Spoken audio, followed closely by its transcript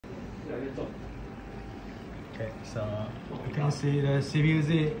Okay, so you can see the CPU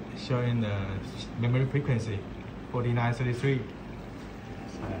Z showing the memory frequency 4933.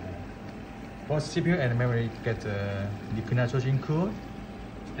 Both CPU and memory get liquid nitrogen cooled,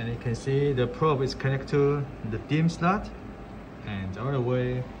 and you can see the probe is connected to the DIMM slot, and all the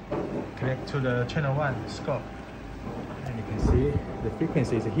way connect to the channel 1 scope. And you can see the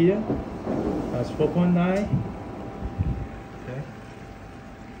frequency is here. That's 4.9. Okay.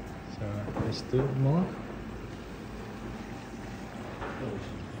 So let's do more.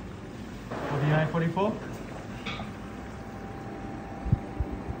 4944.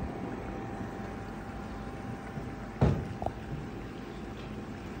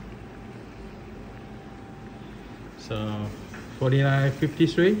 So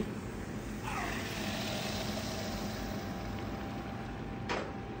 4953.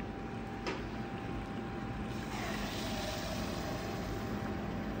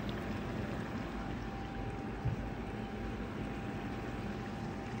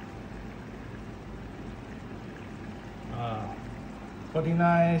 Uh,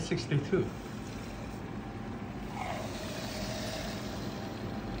 4962.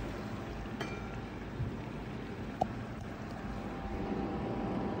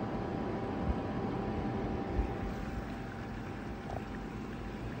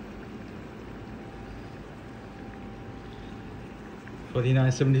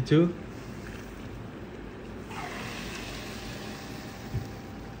 $49.72.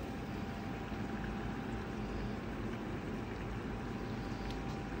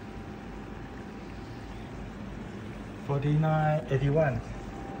 $49.81.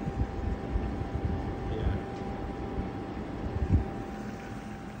 Yeah.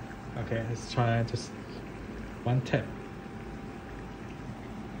 Okay, let's try just one tap.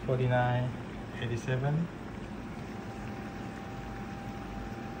 $49.87.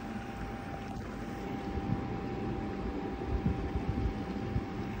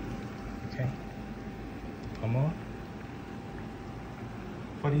 Okay, one more.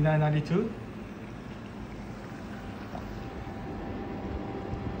 $49.92.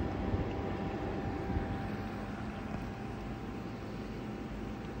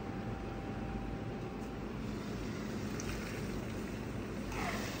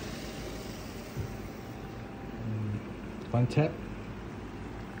 One tap.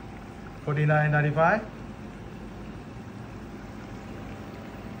 $49.95.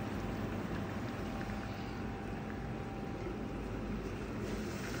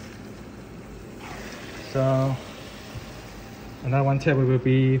 So another one tap will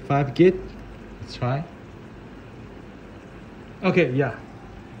be 5 gig. Let's try. Okay, yeah,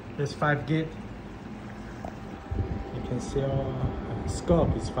 it's 5 gig. You can see our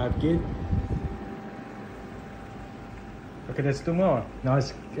scope is 5 gig. Okay, let's do more. Now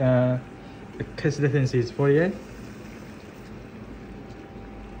it's the cache latency is 48.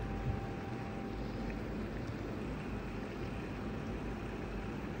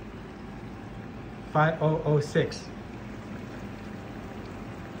 $5006.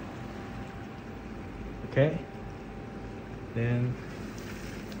 Okay. Then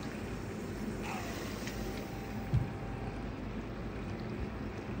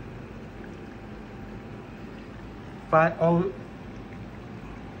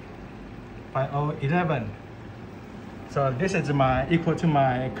 $5011. So this is my equal to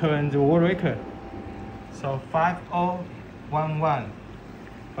my current world record. So 5011.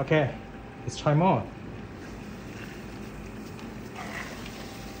 Okay, let's try more.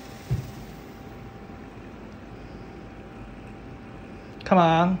 Come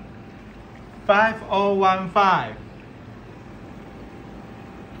on. 5015.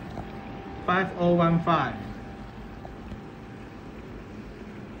 5015.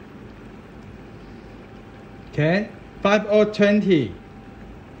 Okay, 5020.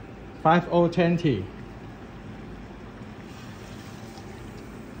 5020.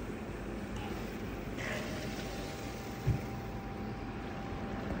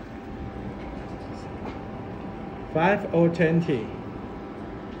 $5020.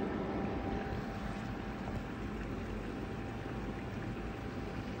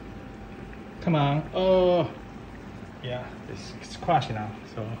 Come on. Oh, yeah, it's crashing now.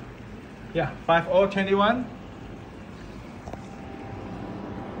 So, yeah, 5021.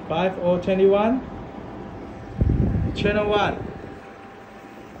 5021. Channel 1.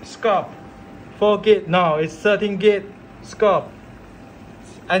 Scope. 4 gig. No, it's 13 gig. Scope.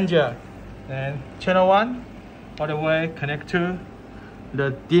 Angel. And channel 1. All the way connect to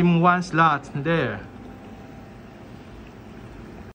the DIMM 1 slot there.